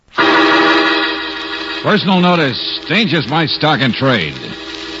Personal notice. Danger's my stock and trade.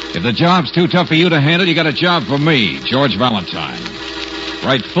 If the job's too tough for you to handle, you got a job for me, George Valentine.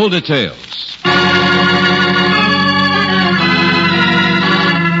 Write full details.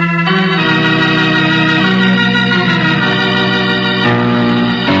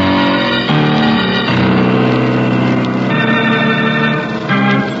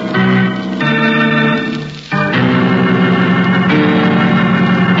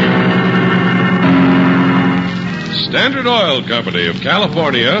 Standard Oil Company of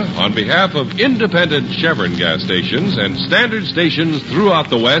California, on behalf of independent Chevron gas stations and standard stations throughout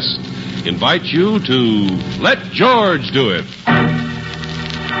the West, invite you to Let George Do It.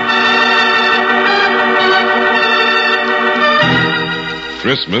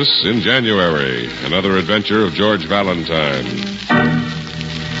 Christmas in January, another adventure of George Valentine.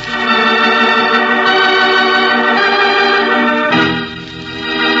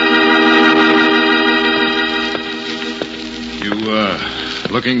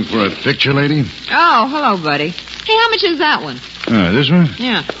 Looking for a picture, lady? Oh, hello, buddy. Hey, how much is that one? This one?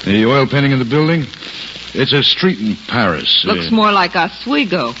 Yeah. The oil painting in the building? It's a street in Paris. Looks more like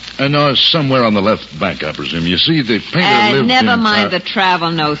Oswego. No, somewhere on the left bank, I presume. You see, the painter lived never in... mind the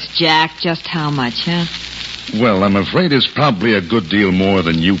travel notes, Jack. Just how much, huh? Well, I'm afraid it's probably a good deal more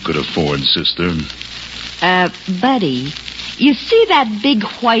than you could afford, sister. Buddy, you see that big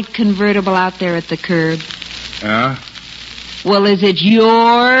white convertible out there at the curb? Well, is it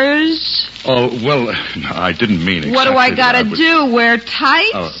yours? Oh, well, I didn't mean exactly. What do I gotta that, do? Wear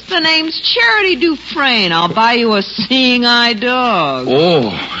tights? The name's Charity Dufresne. I'll buy you a seeing eye dog.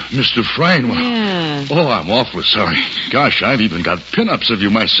 Oh, Mr. Frayne. Yeah. Oh, I'm awfully sorry. Gosh, I've even got pin-ups of you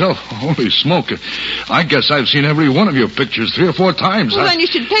myself. Holy smoke. I guess I've seen every one of your pictures 3 or 4 times. Well, then you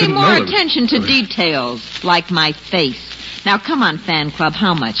should pay more attention to details, like my face. Now, come on, fan club.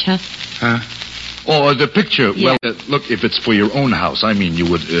 How much, huh? Oh, the picture. Yeah. Well, look, if it's for your own house, I mean, you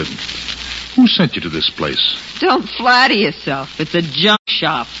would... who sent you to this place? Don't flatter yourself. It's a junk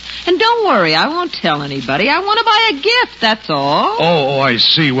shop. And don't worry, I won't tell anybody. I want to buy a gift, that's all. Oh, I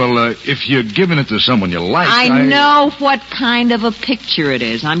see. Well, if you're giving it to someone you like, I know what kind of a picture it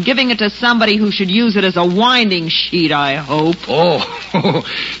is. I'm giving it to somebody who should use it as a winding sheet, I hope. Oh,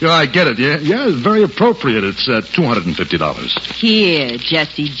 yeah, I get it. Yeah, it's very appropriate. It's $250. Here,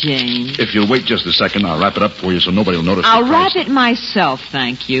 Jessie Jane. If you'll wait just a second, I'll wrap it up for you so nobody will notice. I'll wrap it myself,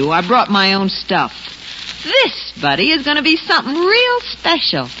 thank you. I brought my own stuff. This, buddy, is going to be something real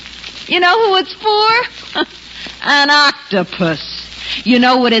special. You know who it's for? An octopus. You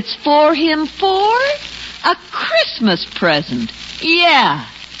know what it's for him for? A Christmas present. Yeah,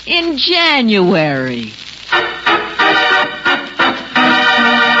 in January.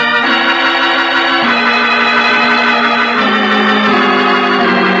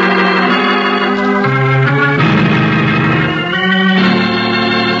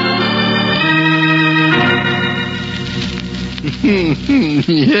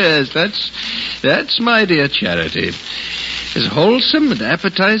 Yes, that's my dear Charity. As wholesome and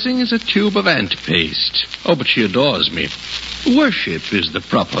appetizing as a tube of ant paste. Oh, but she adores me. Worship is the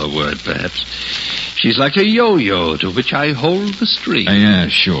proper word, perhaps. She's like a yo-yo to which I hold the string. Yeah,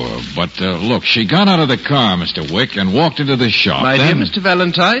 sure. But, look, she got out of the car, Mr. Wick, and walked into the shop. My dear Mr.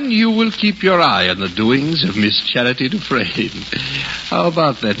 Valentine, you will keep your eye on the doings of Miss Charity Dufresne. How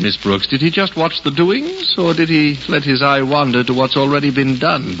about that, Miss Brooks? Did he just watch the doings, or did he let his eye wander to what's already been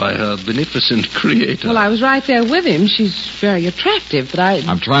done by her beneficent creator? Well, I was right there with him. She's very attractive, but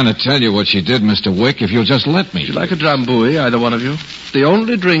I'm trying to tell you what she did, Mr. Wick, if you'll just let me. Would you like a drambuie, either one of you? The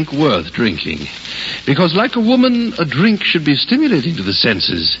only drink worth drinking. Because, like a woman, a drink should be stimulating to the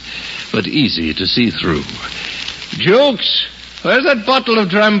senses, but easy to see through. Jukes, where's that bottle of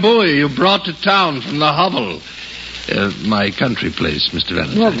drambuie you brought to town from the hovel? My country place, Mr.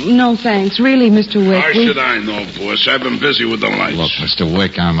 Valentine. Well, no thanks. Really, Mr. Wick. How should I know, boss? I've been busy with the lights. Look, Mr.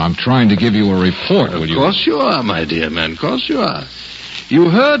 Wick, I'm trying to give you a report. Of course you are, my dear man. Of course you are. You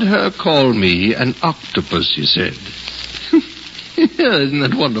heard her call me an octopus, you said. Isn't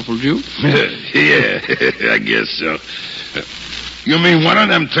that wonderful, Duke? Yeah, I guess so. You mean one of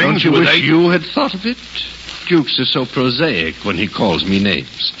them things? Don't you wish you had thought of it? Jukes is so prosaic when he calls me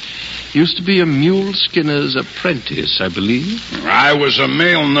names. Used to be a mule skinner's apprentice, I believe. I was a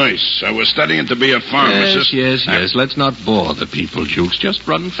male nurse. I was studying to be a pharmacist. Yes. Let's not bore the people, Jukes. Just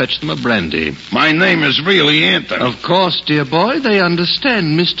run and fetch them a brandy. My name is really Anthony. Of course, dear boy, they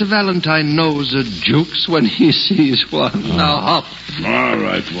understand. Mr. Valentine knows a Jukes when he sees one. Now hop. All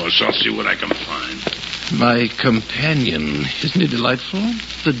right, boss. I'll see what I can find. My companion, isn't he delightful?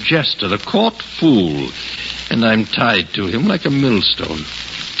 The jester, the court fool. And I'm tied to him like a millstone.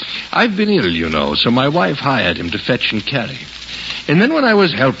 I've been ill, you know, so my wife hired him to fetch and carry. And then when I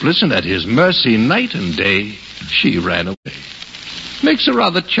was helpless and at his mercy night and day, she ran away. Makes a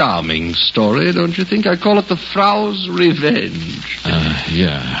rather charming story, don't you think? I call it the Frau's Revenge.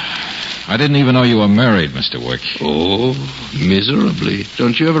 Yeah. I didn't even know you were married, Mr. Wick. Oh, miserably.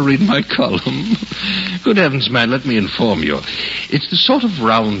 Don't you ever read my column? Good heavens, man, let me inform you. It's the sort of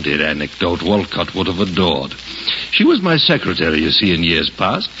rounded anecdote Walcott would have adored. She was my secretary, you see, in years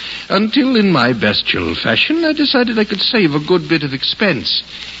past, until in my bestial fashion I decided I could save a good bit of expense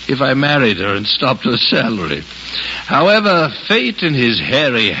if I married her and stopped her salary. However, fate in his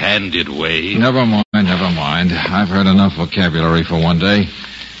hairy-handed way... Never mind. I've heard enough vocabulary for one day.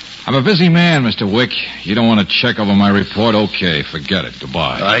 I'm a busy man, Mr. Wick. You don't want to check over my report? Okay, forget it.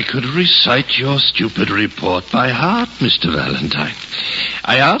 Goodbye. I could recite your stupid report by heart, Mr. Valentine.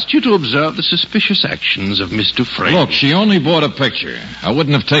 I asked you to observe the suspicious actions of Miss Dufresne. Look, she only bought a picture. I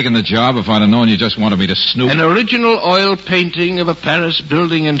wouldn't have taken the job if I'd have known you just wanted me to snoop. An original oil painting of a Paris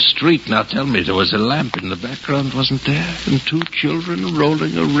building and street. Now tell me, there was a lamp in the background, wasn't there? And two children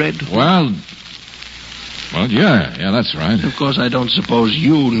rolling a red hood. Well, yeah, that's right. Of course, I don't suppose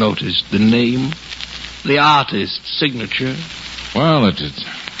you noticed the name, the artist's signature. Well, it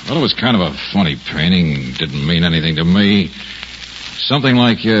was kind of a funny painting. Didn't mean anything to me. Something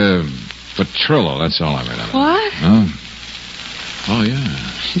like Petrillo, that's all I read of it. What? Huh? Oh, yeah.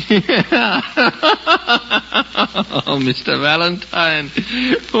 Oh, Mr. Valentine.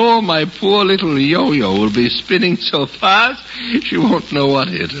 Oh, my poor little yo-yo will be spinning so fast she won't know what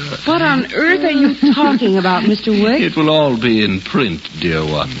hit her. What on earth are you talking about, Mr. Wick? It will all be in print, dear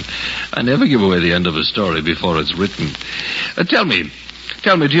one. I never give away the end of a story before it's written. Tell me,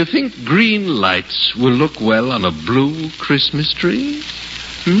 do you think green lights will look well on a blue Christmas tree?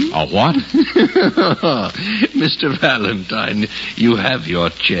 A what? Mr. Valentine, you have your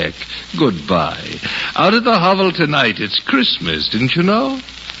check. Goodbye. Out at the hovel tonight, it's Christmas, didn't you know?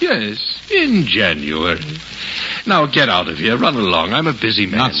 Yes, in January. Now get out of here. Run along. I'm a busy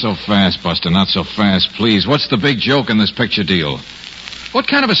man. Not so fast, Buster. Not so fast, please. What's the big joke in this picture deal? What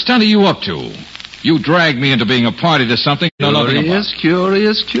kind of a stunt are you up to? You dragged me into being a party to something I know nothing about.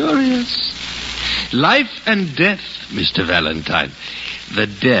 Curious. Life and death, Mr. Valentine. The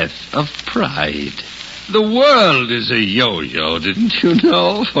death of pride. The world is a yo-yo, didn't you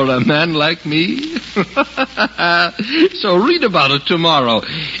know, for a man like me? So read about it tomorrow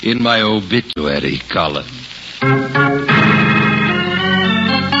in my obituary column.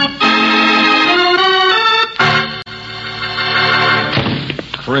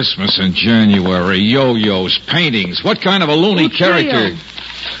 Christmas in January, yo-yos, paintings. What kind of a loony character?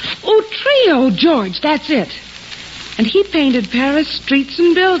 Trio, George, that's it. And he painted Paris streets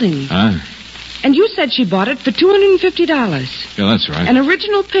and buildings. Huh? And you said she bought it for $250. Yeah, that's right. An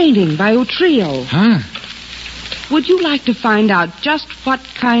original painting by Utrillo. Huh? Would you like to find out just what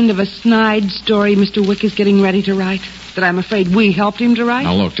kind of a snide story Mr. Wick is getting ready to write? That I'm afraid we helped him to write?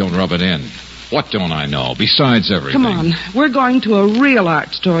 Now, look, don't rub it in. What don't I know, besides everything? Come on. We're going to a real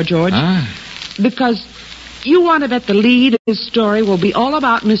art store, George. Huh? Because you want to bet the lead of this story will be all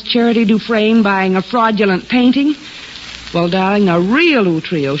about Miss Charity Dufresne buying a fraudulent painting? Well, darling, a real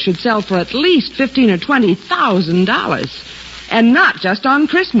Utrillo should sell for at least $15,000 or $20,000. And not just on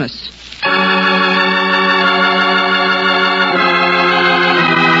Christmas.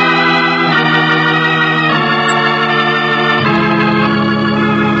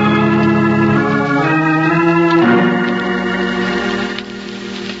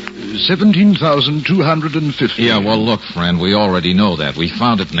 17,250. Yeah, well, look, friend, we already know that. We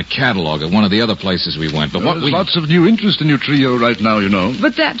found it in the catalog at one of the other places we went. But There's lots of new interest in your trio right now, you know.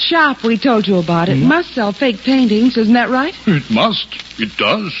 But that shop we told you about, it must sell fake paintings, isn't that right? It must. It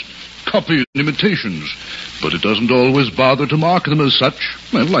does. Copies and imitations. But it doesn't always bother to mark them as such.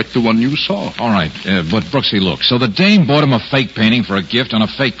 Well, like the one you saw. All right, but Brooksy, look. So the dame bought him a fake painting for a gift on a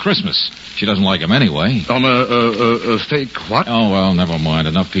fake Christmas. She doesn't like him anyway. On a fake what? Oh, well, never mind.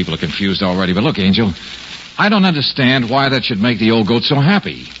 Enough people are confused already. But look, Angel, I don't understand why that should make the old goat so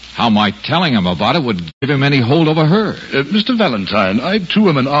happy. How my telling him about it would give him any hold over her. Mr. Valentine, I, too,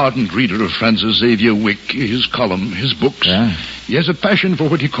 am an ardent reader of Francis Xavier Wick, his column, his books. Yeah? He has a passion for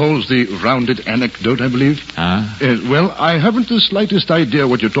what he calls the rounded anecdote, I believe. Well, I haven't the slightest idea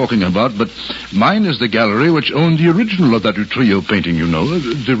what you're talking about, but mine is the gallery which owned the original of that Utrillo painting, you know,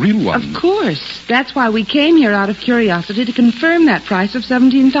 the real one. Of course. That's why we came here out of curiosity to confirm that price of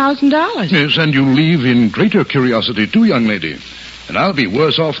 $17,000. Yes, and you leave in greater curiosity, too, young lady. And I'll be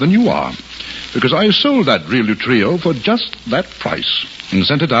worse off than you are, because I sold that real Utrillo for just that price and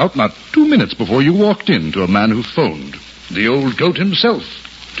sent it out not 2 minutes before you walked in to a man who phoned. The old goat himself,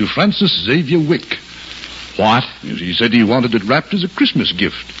 to Francis Xavier Wick. What? He said he wanted it wrapped as a Christmas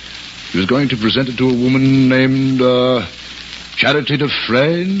gift. He was going to present it to a woman named, Charity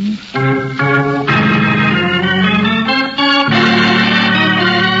Dufresne.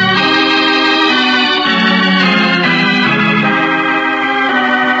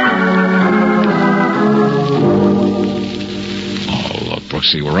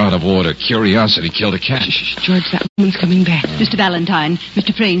 Brooksy, we're out of order. Curiosity killed a cat. Shh, George, that woman's coming back. Mr. Valentine,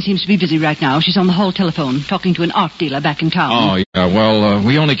 Mr. Frayne seems to be busy right now. She's on the hall telephone, talking to an art dealer back in town. Oh, yeah. Well,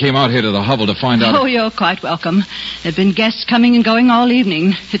 we only came out here to the hovel to find out... Oh, you're quite welcome. There have been guests coming and going all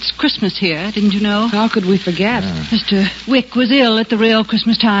evening. It's Christmas here, didn't you know? How could we forget? Mr. Wick was ill at the real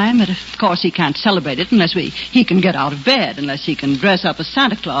Christmas time, but of course he can't celebrate it unless he can get out of bed, unless he can dress up as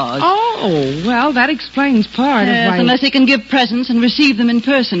Santa Claus. Oh, well, that explains part of why... Unless he can give presents and receive them in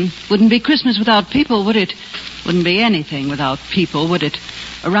person. Wouldn't be Christmas without people, would it? Wouldn't be anything without people, would it?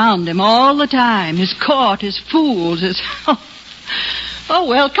 Around him all the time. His court, his fools, his... Oh,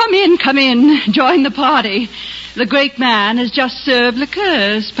 well, come in. Join the party. The great man has just served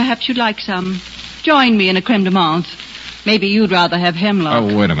liqueurs. Perhaps you'd like some. Join me in a creme de menthe. Maybe you'd rather have hemlock.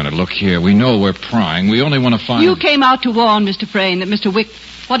 Oh, wait a minute. Look here. We know we're prying. We only want to find... You came out to warn Mr. Frayne that Mr. Wick...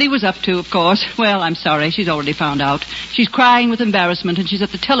 What he was up to, of course. Well, I'm sorry. She's already found out. She's crying with embarrassment, and she's at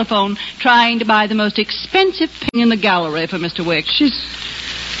the telephone trying to buy the most expensive painting in the gallery for Mr. Wick.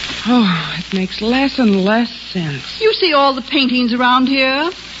 Oh, it makes less and less sense. You see all the paintings around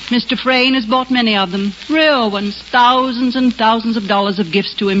here? Mr. Frayne has bought many of them. Real ones. Thousands and thousands of dollars of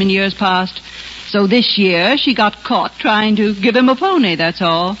gifts to him in years past. So this year, she got caught trying to give him a pony, that's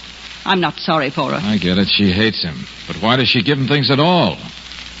all. I'm not sorry for her. I get it. She hates him. But why does she give him things at all?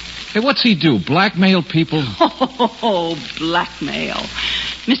 Hey, what's he do? Blackmail people? Oh, blackmail.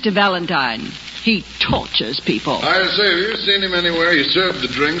 Mr. Valentine, he tortures people. I say, have you seen him anywhere? He served the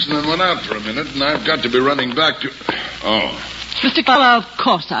drinks and then went out for a minute, and I've got to be running back to... Oh. Mr. Keller, of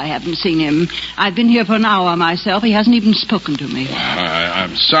course I haven't seen him. I've been here for an hour myself. He hasn't even spoken to me.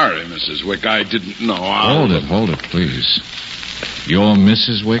 I'm sorry, Mrs. Wick. I didn't know. Hold it, please. You're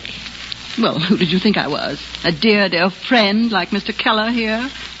Mrs. Wick? Well, who did you think I was? A dear, dear friend like Mr. Keller here?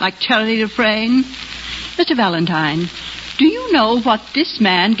 Like Charity Dufresne? Mr. Valentine, do you know what this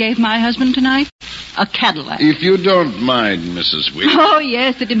man gave my husband tonight? A Cadillac. If you don't mind, Mrs. Wick. Oh,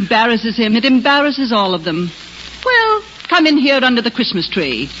 yes, it embarrasses him. It embarrasses all of them. Well, come in here under the Christmas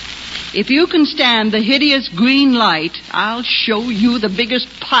tree. If you can stand the hideous green light, I'll show you the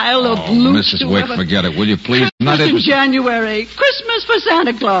biggest pile of loots. Mrs. Wick, forget it, will you please? Christmas in January. Christmas for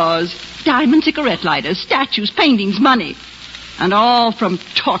Santa Claus. Diamond cigarette lighters, statues, paintings, money. And all from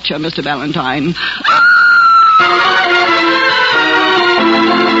torture, Mr. Valentine.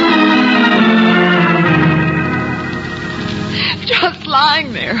 Just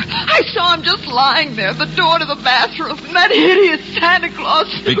lying there. I saw him just lying there, the door to the bathroom, and that hideous Santa Claus.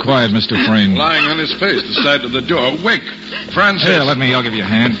 Be quiet, Mr. Frayne. Lying on his face, the side of the door. Wick, Francis. Here, I'll give you a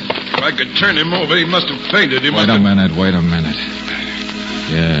hand. If I could turn him over, he must have fainted. Wait a minute.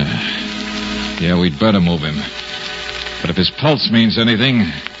 Yeah, we'd better move him. But if his pulse means anything,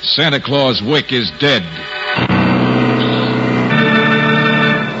 Santa Claus Wick is dead.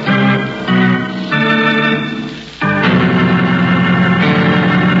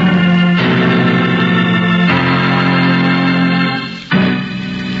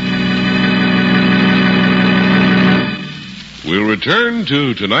 We'll return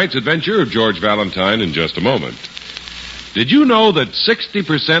to tonight's adventure of George Valentine in just a moment. Did you know that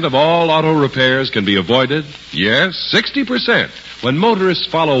 60% of all auto repairs can be avoided? Yes, 60%. When motorists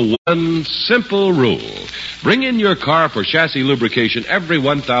follow one simple rule. Bring in your car for chassis lubrication every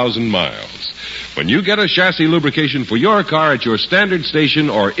 1,000 miles. When you get a chassis lubrication for your car at your standard station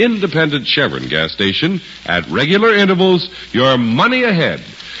or independent Chevron gas station at regular intervals, you're money ahead.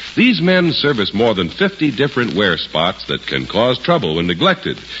 These men service more than 50 different wear spots that can cause trouble when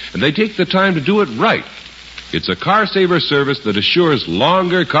neglected, and they take the time to do it right. It's a car saver service that assures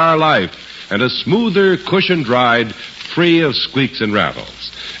longer car life and a smoother, cushioned ride free of squeaks and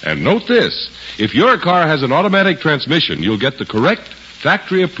rattles. And note this, if your car has an automatic transmission, you'll get the correct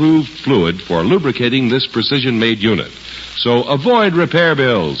factory-approved fluid for lubricating this precision-made unit. So avoid repair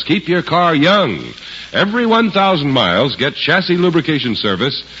bills. Keep your car young. Every 1,000 miles, get chassis lubrication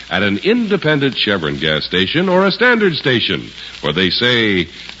service at an independent Chevron gas station or a standard station, where they say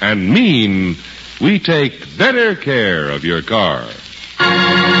and mean, we take better care of your car.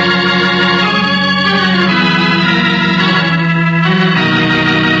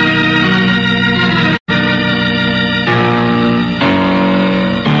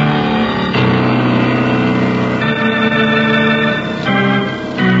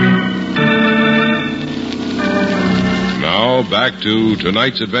 back to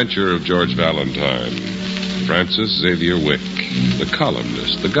tonight's adventure of George Valentine. Francis Xavier Wick, the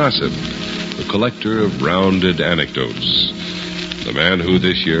columnist, the gossip, the collector of rounded anecdotes. The man who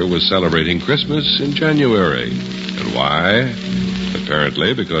this year was celebrating Christmas in January. And why?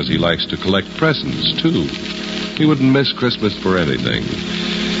 Apparently because he likes to collect presents, too. He wouldn't miss Christmas for anything.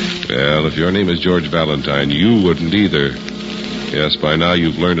 Well, if your name is George Valentine, you wouldn't either. Yes, by now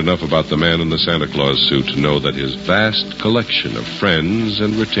you've learned enough about the man in the Santa Claus suit to know that his vast collection of friends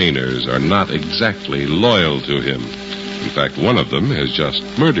and retainers are not exactly loyal to him. In fact, one of them has just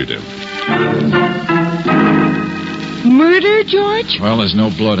murdered him. Murder, George? Well, there's no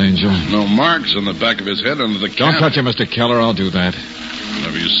blood, Angel. No marks on the back of his head under the cap. Don't touch him, Mr. Keller. I'll do that.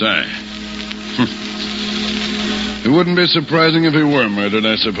 Whatever you say. It wouldn't be surprising if he were murdered,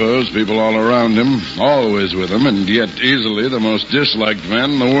 I suppose. People all around him, always with him, and yet easily the most disliked man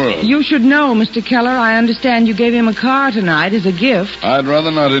in the world. You should know, Mr. Keller. I understand you gave him a car tonight as a gift. I'd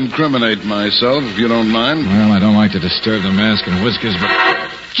rather not incriminate myself, if you don't mind. Well, I don't like to disturb the mask and whiskers, but...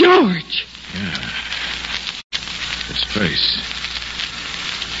 George! Yeah. His face.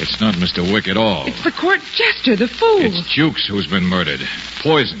 It's not Mr. Wick at all. It's the court jester, the fool. It's Jukes who's been murdered.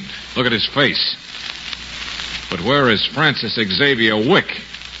 Poisoned. Look at his face. But where is Francis Xavier Wick?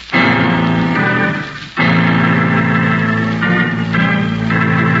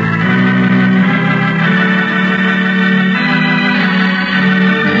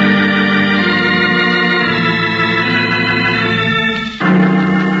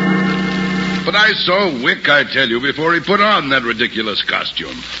 But I saw Wick, I tell you, before he put on that ridiculous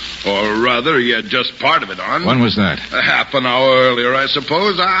costume. Or rather, he had just part of it on. When was that? Half an hour earlier, I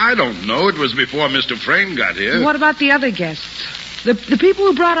suppose. I don't know. It was before Mr. Frayne got here. What about the other guests? The people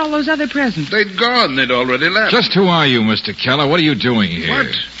who brought all those other presents? They'd gone. They'd already left. Just who are you, Mr. Keller? What are you doing here?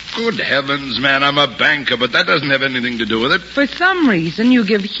 What? Good heavens, man, I'm a banker, but that doesn't have anything to do with it. For some reason, you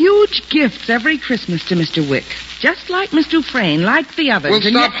give huge gifts every Christmas to Mr. Wick. Just like Mr. Frayne, like the others. Well,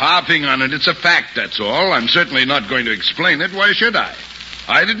 stop harping on it. It's a fact, that's all. I'm certainly not going to explain it. Why should I?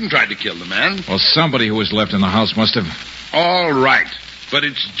 I didn't try to kill the man. Well, somebody who was left in the house must have... All right. But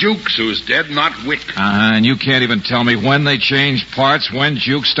it's Jukes who's dead, not Wick. And you can't even tell me when they changed parts, when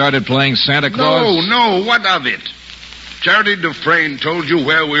Jukes started playing Santa Claus? No, what of it? Charity Dufresne told you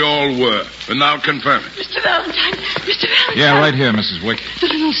where we all were, and I'll confirm it. Mr. Valentine. Yeah, right here, Mrs. Wick. The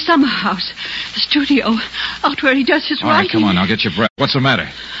little summer house, the studio, out where he does his All right, writing. come on, I'll get your breath. What's the matter?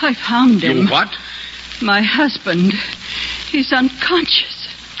 I found him. You what? My husband. He's unconscious.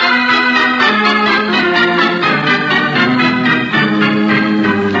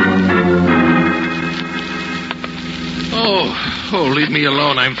 Oh, leave me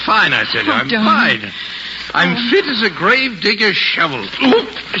alone. I'm fine, I tell you. I'm fine. I'm fit as a grave digger's shovel.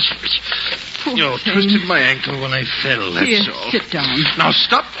 Twisted my ankle when I fell, that's Here, all. sit down. Now,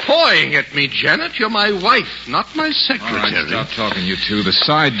 stop pawing at me, Janet. You're my wife, not my All secretary. right, stop talking, you two. The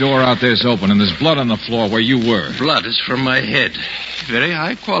side door out there's open, and there's blood on the floor where you were. Blood is from my head. Very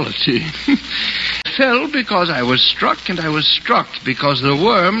high quality. Fell because I was struck, and I was struck because the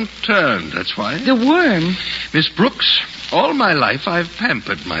worm turned. That's why. The worm? Miss Brooks, all my life I've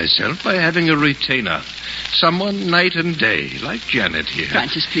pampered myself by having a retainer. Someone night and day, like Janet here.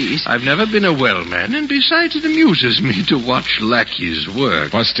 Francis, please. I've never been a well man, and besides it amuses me to watch lackeys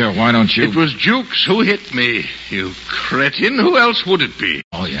work. Buster, why don't you... It was Jukes who hit me, you cretin. Who else would it be?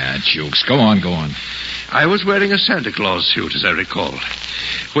 Oh, yeah, Jukes. Go on. I was wearing a Santa Claus suit, as I recall.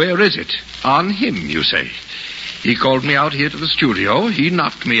 Where is it? On him, you say. He called me out here to the studio. He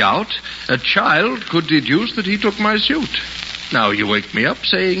knocked me out. A child could deduce that he took my suit. Now you wake me up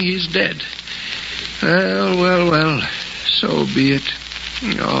saying he's dead. Well, so be it.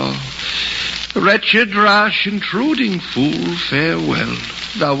 Oh, wretched, rash, intruding fool, farewell.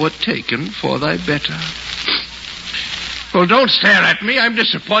 Thou wert taken for thy better. Well, don't stare at me. I'm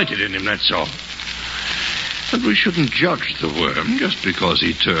disappointed in him, that's all. But we shouldn't judge the worm just because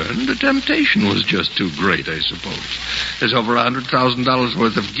he turned. The temptation was just too great, I suppose. There's over $100,000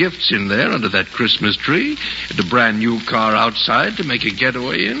 worth of gifts in there under that Christmas tree, and a brand new car outside to make a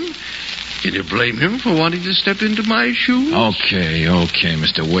getaway in. Can you blame him for wanting to step into my shoes? Okay,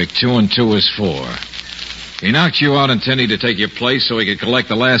 Mr. Wick. 2 and 2 is 4. He knocked you out intending to take your place so he could collect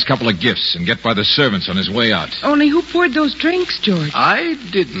the last couple of gifts and get by the servants on his way out. Only who poured those drinks, George? I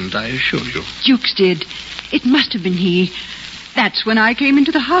didn't, I assure you. Jukes did. It must have been he. That's when I came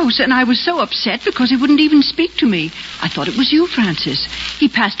into the house, and I was so upset because he wouldn't even speak to me. I thought it was you, Francis. He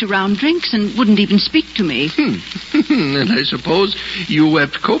passed around drinks and wouldn't even speak to me. And I suppose you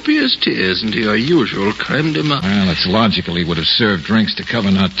wept copious tears into your usual creme de menthe. Well, it's logical he would have served drinks to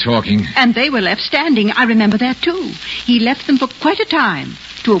cover not talking. And they were left standing. I remember that, too. He left them for quite a time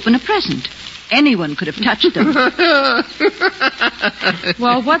to open a present. Anyone could have touched them.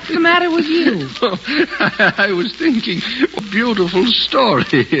 Well, what's the matter with you? I was thinking, what a beautiful story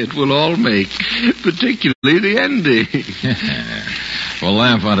it will all make, particularly the ending. Well,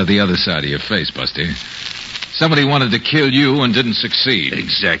 laugh out of the other side of your face, Buster. Somebody wanted to kill you and didn't succeed.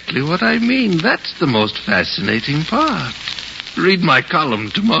 Exactly what I mean. That's the most fascinating part. Read my column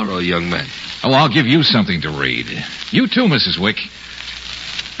tomorrow, young man. Oh, I'll give you something to read. You too, Mrs. Wick.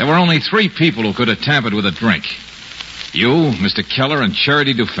 There were only 3 people who could have tampered with a drink. You, Mr. Keller, and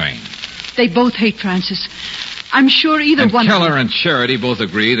Charity Dufresne. They both hate Francis. I'm sure either And one Keller of them... and Charity both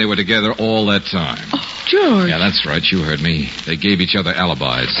agree they were together all that time. Oh, George. Yeah, that's right. You heard me. They gave each other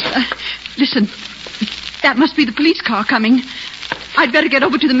alibis. Listen, that must be the police car coming. I'd better get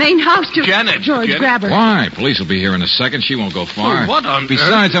over to the main house to... Janet! George, Janet. grab her. Why? Police will be here in a second. She won't go far. Oh, what on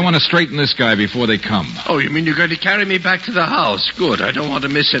Besides, I want to straighten this guy before they come. Oh, you mean you're going to carry me back to the house? Good. I don't want to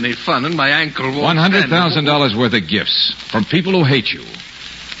miss any fun, and my ankle won't $100,000 worth of gifts from people who hate you.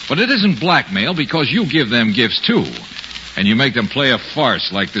 But it isn't blackmail because you give them gifts, too. And you make them play a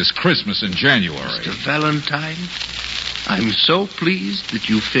farce like this Christmas in January. Mr. Valentine, I'm so pleased that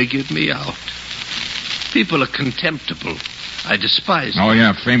you figured me out. People are contemptible. I despise them. Oh,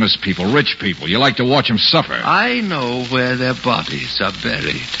 yeah, famous people, rich people. You like to watch them suffer. I know where their bodies are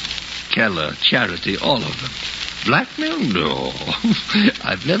buried. Keller, Charity, all of them. Blackmail? No.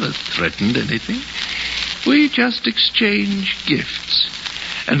 I've never threatened anything. We just exchange gifts.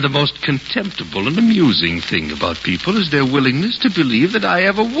 And the most contemptible and amusing thing about people is their willingness to believe that I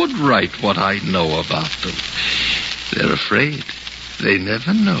ever would write what I know about them. They're afraid. They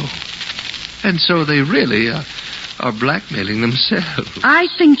never know. And so they really are blackmailing themselves. I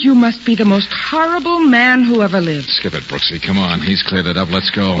think you must be the most horrible man who ever lived. Skip it, Brooksy. Come on. He's cleared it up. Let's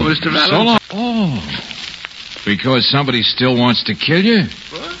go. Oh, Mr. Valentine. So long. Oh. Because somebody still wants to kill you?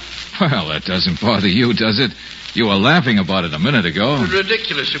 What? Well, that doesn't bother you, does it? You were laughing about it a minute ago.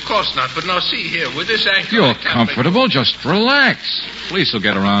 Ridiculous, of course not. But now see here, with this ankle... You're comfortable. Just relax. Police will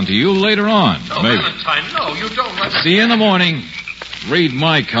get around to you later on. No, Maybe. Valentine, no, you don't let... See you in the morning. Read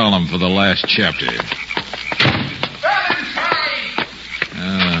my column for the last chapter.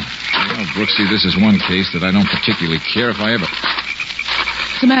 Well, Brooksy, this is one case that I don't particularly care if I ever...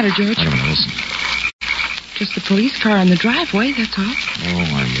 What's the matter, George? I don't know, listen. Just the police car in the driveway, that's all. Oh,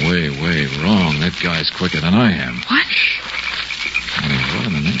 I'm way, way wrong. That guy's quicker than I am. What? Wait a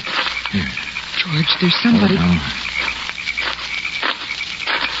minute. Here. George, there's somebody... Oh, no.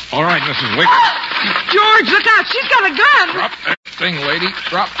 All right, Mrs. Wick. George, look out! She's got a gun! Drop that thing, lady.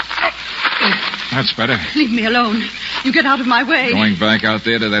 Drop. That's better. Leave me alone. You get out of my way. Going back out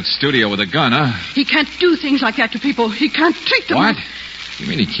there to that studio with a gun, huh? He can't do things like that to people. He can't treat them. What? You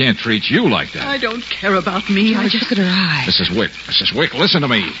mean he can't treat you like that? I don't care about me. I George, just... look at her eye. Mrs. Wick, listen to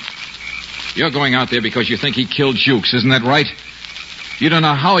me. You're going out there because you think he killed Jukes, isn't that right? You don't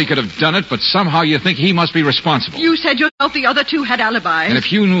know how he could have done it, but somehow you think he must be responsible. You said yourself the other 2 had alibis. And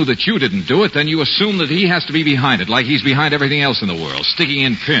if you knew that you didn't do it, then you assume that he has to be behind it, like he's behind everything else in the world, sticking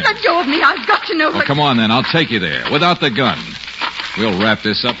in pins. Let go of me. I've got to know. Well, come on, then. I'll take you there, without the gun. We'll wrap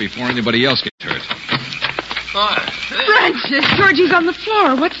this up before anybody else gets hurt. Francis! Georgie's on the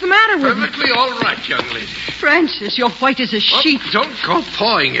floor. What's the matter with him? Perfectly all right, young lady. Francis, you're white as a sheet. Oh, don't go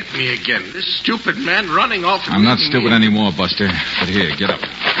pawing at me again. This stupid man running off... and I'm not leaving stupid me. anymore, Buster. But here, get up.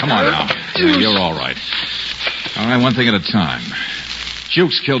 Come on now. Yeah, you're all right. All right, one thing at a time.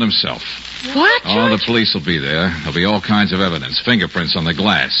 Jukes killed himself. What, Oh, the George? police will be there. There'll be all kinds of evidence, fingerprints on the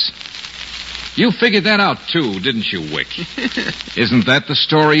glass. You figured that out, too, didn't you, Wick? Isn't that the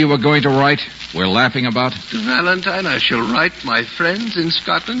story you were going to write? We're laughing about? Mr. Valentine, I shall write my friends in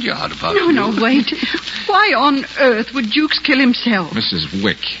Scotland Yard about you. No, wait. Why on earth would Jukes kill himself? Mrs.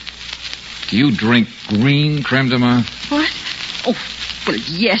 Wick, do you drink green creme de menthe? What? Oh, well,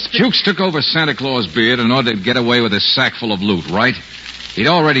 yes, but... Jukes took over Santa Claus' beard in order to get away with his sack full of loot, right? He'd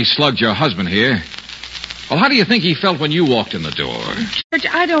already slugged your husband here. Well, how do you think he felt when you walked in the door? George,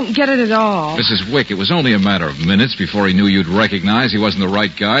 I don't get it at all. Mrs. Wick, it was only a matter of minutes before he knew you'd recognize he wasn't the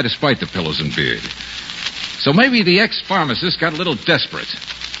right guy, despite the pillows and beard. So maybe the ex-pharmacist got a little desperate.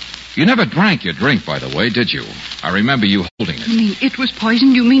 You never drank your drink, by the way, did you? I remember you holding it. You mean it was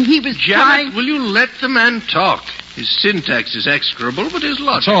poison? You mean he was trying... Janet, will you let the man talk? His syntax is execrable, but his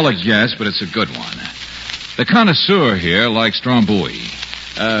logic... It's all a guess, but it's a good one. The connoisseur here likes Drambuie.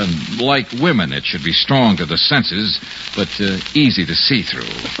 Like women, it should be strong to the senses, but easy to see through.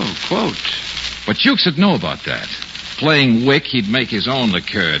 Oh, quote. But Jukes would know about that. Playing Wick, he'd make his own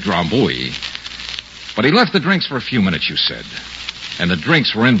liqueur, Drambuie. But he left the drinks for a few minutes, you said. And the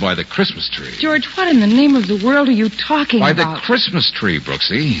drinks were in by the Christmas tree. George, what in the name of the world are you talking By about? the Christmas tree,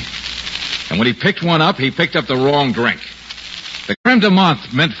 Brooksy. And when he picked one up, he picked up the wrong drink. The creme de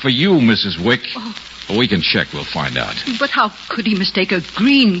menthe meant for you, Mrs. Wick. Oh. But we can check. We'll find out. But how could he mistake a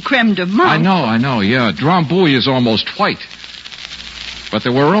green creme de menthe? I know, yeah. Drambuie is almost white. But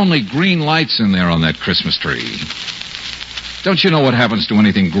there were only green lights in there on that Christmas tree. Don't you know what happens to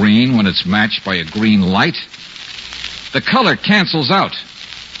anything green when it's matched by a green light? The color cancels out.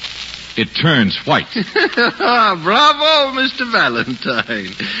 It turns white. Bravo, Mr.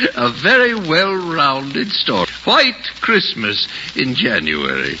 Valentine. A very well-rounded story. White Christmas in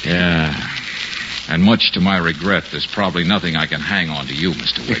January. Yeah. And much to my regret, there's probably nothing I can hang on to you,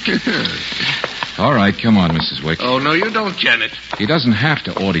 Mr. Wick. All right, come on, Mrs. Wick. Oh, no, you don't, Janet. He doesn't have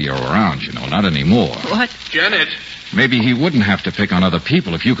to order you around, you know, not anymore. What? Janet. Maybe he wouldn't have to pick on other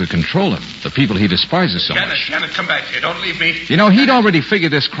people if you could control him, the people he despises so much. Janet, come back here. Don't leave me. You know, he'd already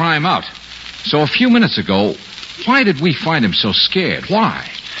figured this crime out. So a few minutes ago, why did we find him so scared? Why?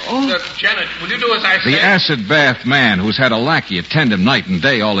 Janet, will you do as I say? The acid bath man who's had a lackey attend him night and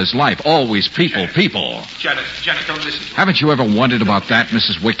day all his life. Always people. Janet, don't listen. Haven't you ever wondered about that,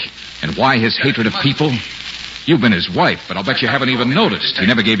 Mrs. Wick? And why his hatred of people? You've been his wife, but I'll bet you haven't even noticed. He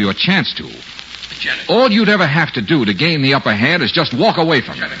never gave you a chance to. Janet. All you'd ever have to do to gain the upper hand is just walk away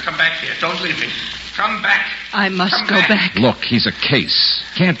from him. Janet, come back here. Don't leave me. Come back. I must go back. Look, he's a case.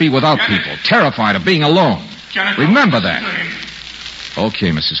 Can't be without people. Terrified of being alone. Janet, Remember that. Okay,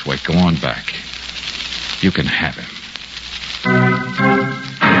 Mrs. Wick, go on back. You can have him.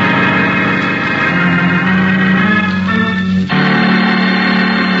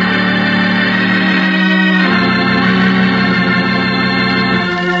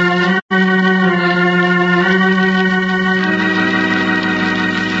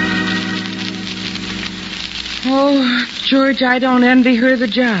 Oh, George, I don't envy her the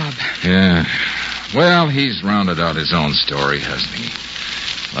job. Yeah. Well, he's rounded out his own story, hasn't he?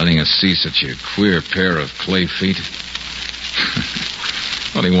 Letting us see such a queer pair of clay feet.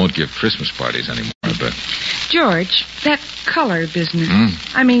 Well, he won't give Christmas parties anymore, I bet. George, that color business.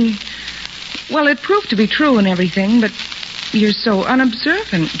 Hmm? I mean, well, it proved to be true and everything, but you're so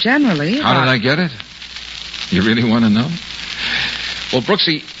unobservant generally. How did I get it? You really want to know? Well,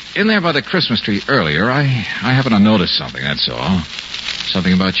 Brooksy, in there by the Christmas tree earlier, I happened to notice something, that's all.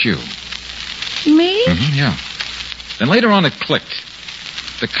 Something about you. Me? Mm-hmm, yeah. Then later on it clicked.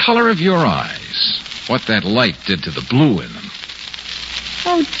 The color of your eyes. What that light did to the blue in them.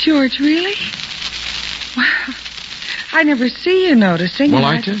 Oh, George, really? Well, I never see you noticing. Well,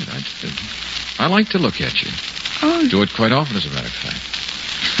 I did. I like to look at you. Oh. Do it quite often, as a matter of fact.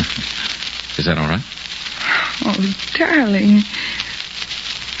 Is that all right? Oh, darling.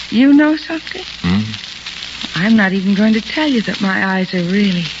 You know something? I'm not even going to tell you that my eyes are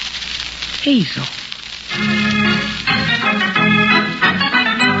really hazel.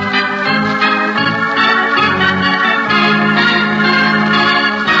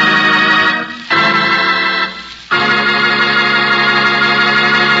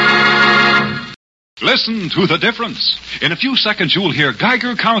 Listen to the difference. In a few seconds, you'll hear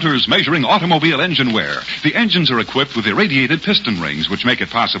Geiger counters measuring automobile engine wear. The engines are equipped with irradiated piston rings, which make it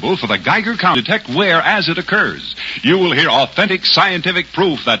possible for the Geiger counter to detect wear as it occurs. You will hear authentic scientific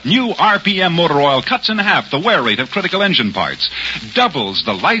proof that new RPM motor oil cuts in half the wear rate of critical engine parts, doubles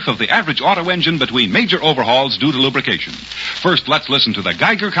the life of the average auto engine between major overhauls due to lubrication. First, let's listen to the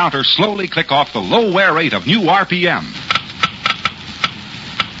Geiger counter slowly click off the low wear rate of new RPM.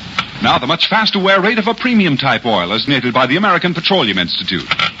 Now, the much faster wear rate of a premium type oil, as noted by the American Petroleum Institute.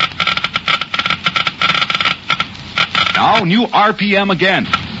 Now, new RPM again.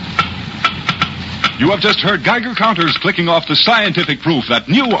 You have just heard Geiger counters clicking off the scientific proof that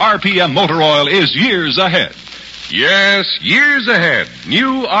new RPM motor oil is years ahead. Yes, years ahead.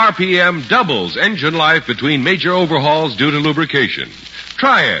 New RPM doubles engine life between major overhauls due to lubrication.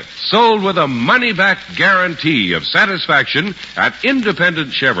 Try it. Sold with a money-back guarantee of satisfaction at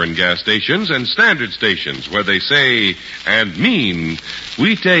independent Chevron gas stations and standard stations where they say and mean,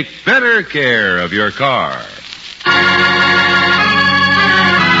 we take better care of your car.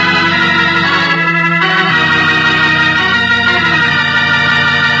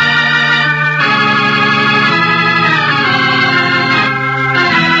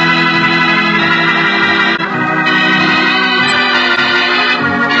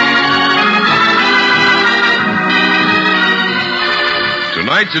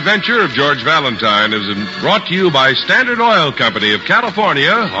 Tonight's adventure of George Valentine is brought to you by Standard Oil Company of California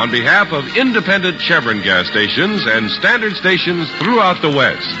on behalf of independent Chevron gas stations and Standard stations throughout the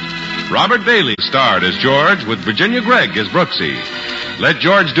West. Robert Bailey starred as George with Virginia Gregg as Brooksy. Let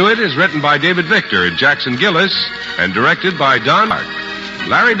George Do It is written by David Victor and Jackson Gillis and directed by Don Mark.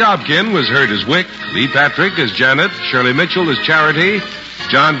 Larry Dobkin was heard as Wick, Lee Patrick as Janet, Shirley Mitchell as Charity,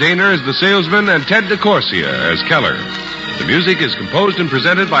 John Daner as the salesman, and Ted DeCorsia as Keller. The music is composed and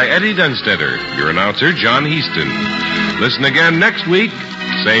presented by Eddie Dunstetter, your announcer, John Heaston. Listen again next week,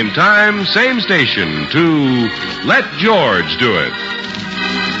 same time, same station, to Let George Do It.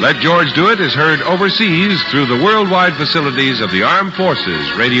 Let George Do It is heard overseas through the worldwide facilities of the Armed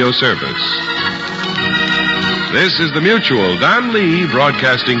Forces Radio Service. This is the Mutual Don Lee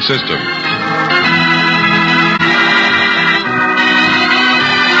Broadcasting System.